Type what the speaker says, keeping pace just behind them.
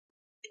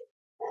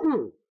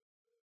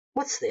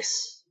What's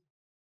this?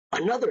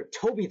 Another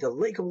Toby the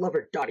Lego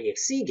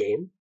Lover.exe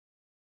game?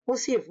 We'll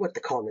see what the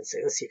comments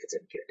say. Let's see if it's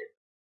any good.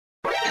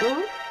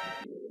 Huh?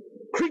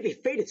 Creepy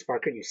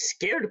Fadedspark, are you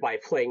scared by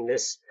playing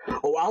this?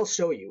 Oh, I'll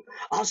show you.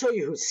 I'll show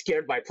you who's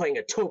scared by playing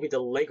a Toby the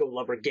Lego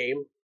Lover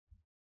game.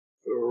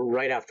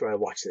 Right after I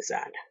watch this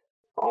ad.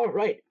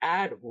 Alright,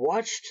 ad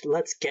watched.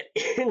 Let's get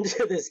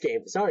into this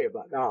game. Sorry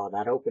about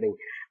that opening.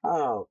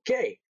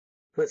 Okay,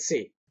 let's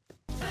see.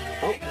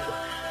 Oh,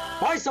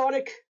 hi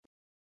Sonic!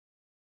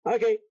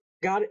 Okay,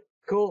 got it.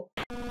 Cool.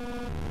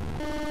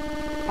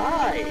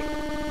 Hi!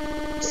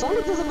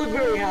 Sonic doesn't look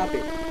very happy.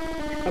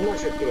 I'm not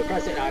sure. Do I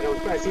press it? I don't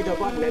press either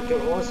button, enter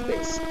or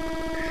space.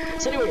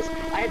 So anyways,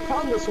 I had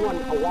found this one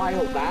a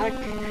while back,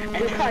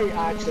 and I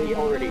actually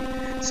already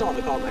saw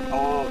the comment,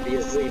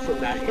 obviously, from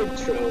that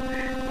intro.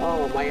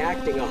 Oh, my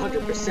acting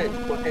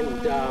 100%. But,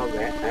 and,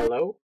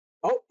 hello?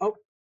 Oh.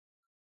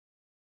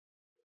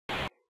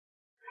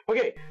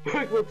 Okay,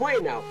 we're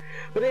playing now.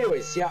 But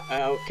anyways, yeah,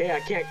 okay,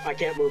 I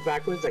can't move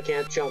backwards, I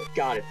can't jump,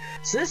 got it.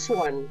 So this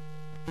one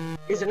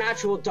is an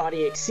actual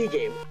 .exe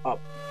game.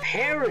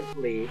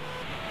 Apparently,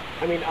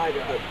 I mean,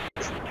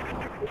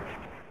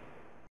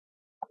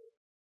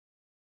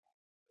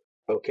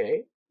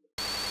 okay.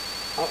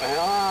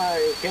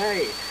 Oh,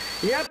 okay.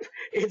 Yep,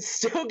 it's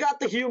still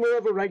got the humor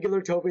of a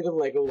regular Toby the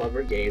Lego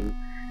Lover game.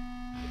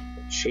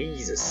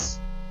 Jesus.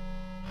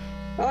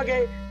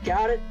 Okay,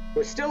 got it.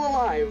 We're still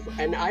alive,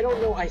 and I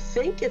don't know, I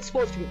think it's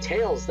supposed to be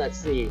Tails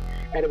that's the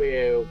enemy,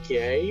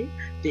 okay?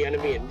 The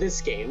enemy in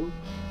this game.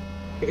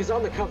 Because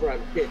on the cover,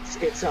 it's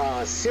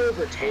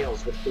silver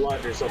Tails with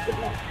blood or something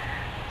like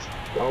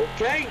that.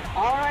 Okay,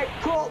 alright,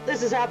 cool,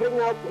 this is happening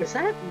now. Is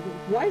that,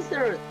 why is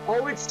there,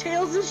 oh, it's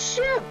Tails'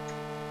 ship!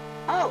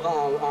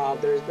 Oh,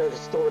 there's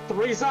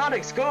 3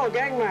 Sonics, go,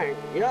 gangbang,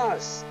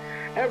 yes!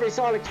 Every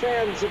Sonic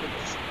fan's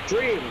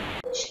dream.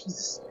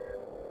 Jesus.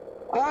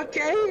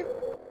 Okay,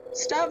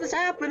 stuff is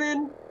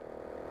happening.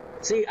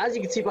 See, as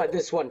you can see by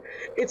this one,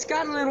 it's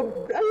got a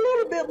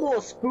little bit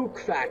more spook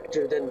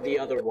factor than the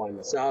other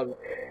ones. That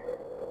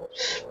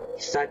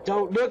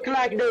don't look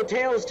like no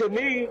Tails to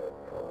me.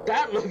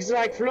 That looks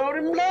like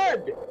floating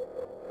blood.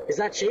 Is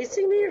that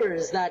chasing me, or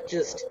is that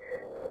just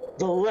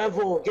the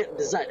level getting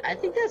designed? I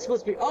think that's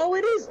supposed to be, oh,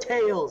 it is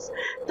Tails.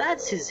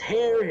 That's his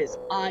hair, his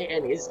eye,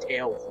 and his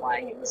tail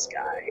flying in the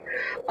sky.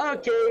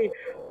 Okay,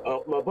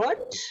 up my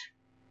butt.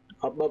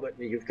 Up my butt.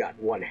 You've got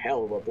one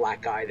hell of a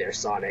black eye there,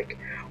 Sonic.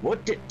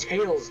 What did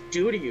Tails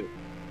do to you?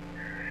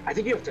 I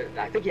think you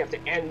have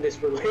to end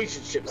this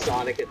relationship,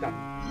 Sonic.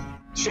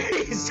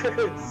 Jesus!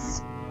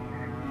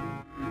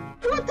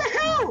 What the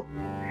hell?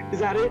 Is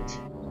that it?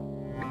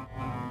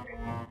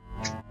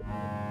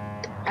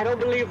 I don't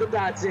believe that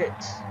that's it.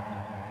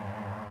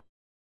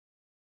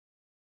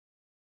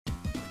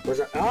 Was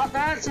that? Oh,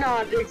 that's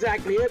not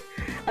exactly it.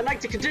 I'd like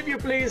to continue,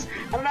 please.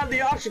 I don't have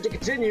the option to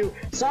continue.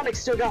 Sonic's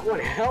still got one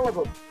hell of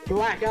a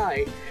black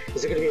eye.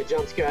 Is it gonna be a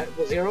jump scare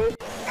at 0?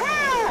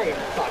 Hi!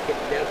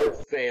 Fucking never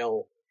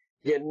fail.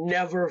 You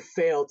never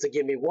fail to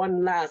give me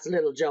one last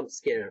little jump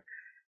scare.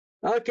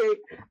 Okay,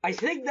 I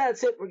think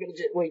that's it. We're gonna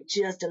wait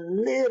just a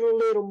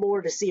little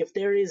more to see if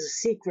there is a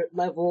secret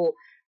level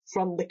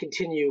from the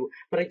continue,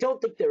 but I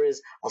don't think there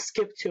is. I'll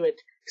skip to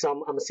it because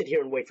I'm gonna sit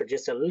here and wait for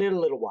just a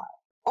little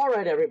while.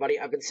 Alright everybody,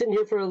 I've been sitting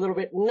here for a little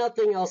bit,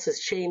 nothing else has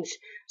changed,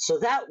 so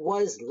that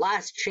was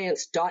Last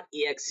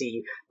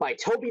Chance.exe by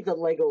Toby the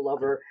Lego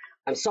Lover.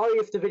 I'm sorry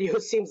if the video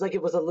seems like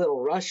it was a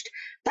little rushed.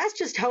 That's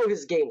just how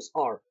his games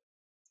are.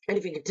 And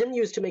if he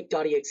continues to make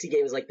 .exe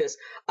games like this,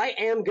 I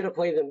am going to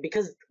play them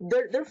because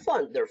they're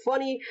fun. They're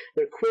funny,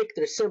 they're quick,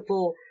 they're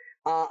simple.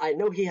 I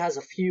know he has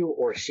a few,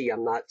 or she,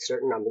 I'm not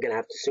certain. I'm going to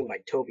have to assume by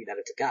Toby that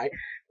it's a guy.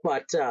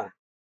 But,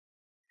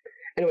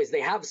 anyways,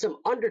 they have some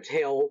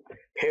Undertale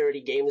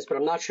parody games, but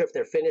I'm not sure if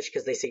they're finished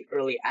because they say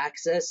early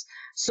access.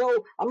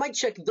 So I might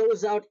check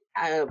those out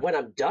when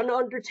I'm done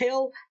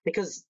Undertale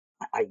because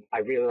I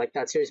really like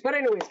that series. But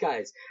anyways,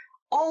 guys,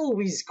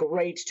 always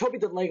great. Toby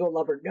the Lego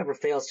Lover never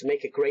fails to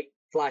make a great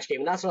Flash game,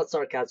 and that's not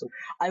sarcasm.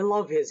 I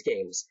love his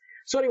games.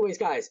 So anyways,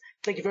 guys,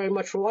 thank you very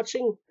much for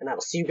watching, and I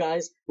will see you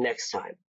guys next time.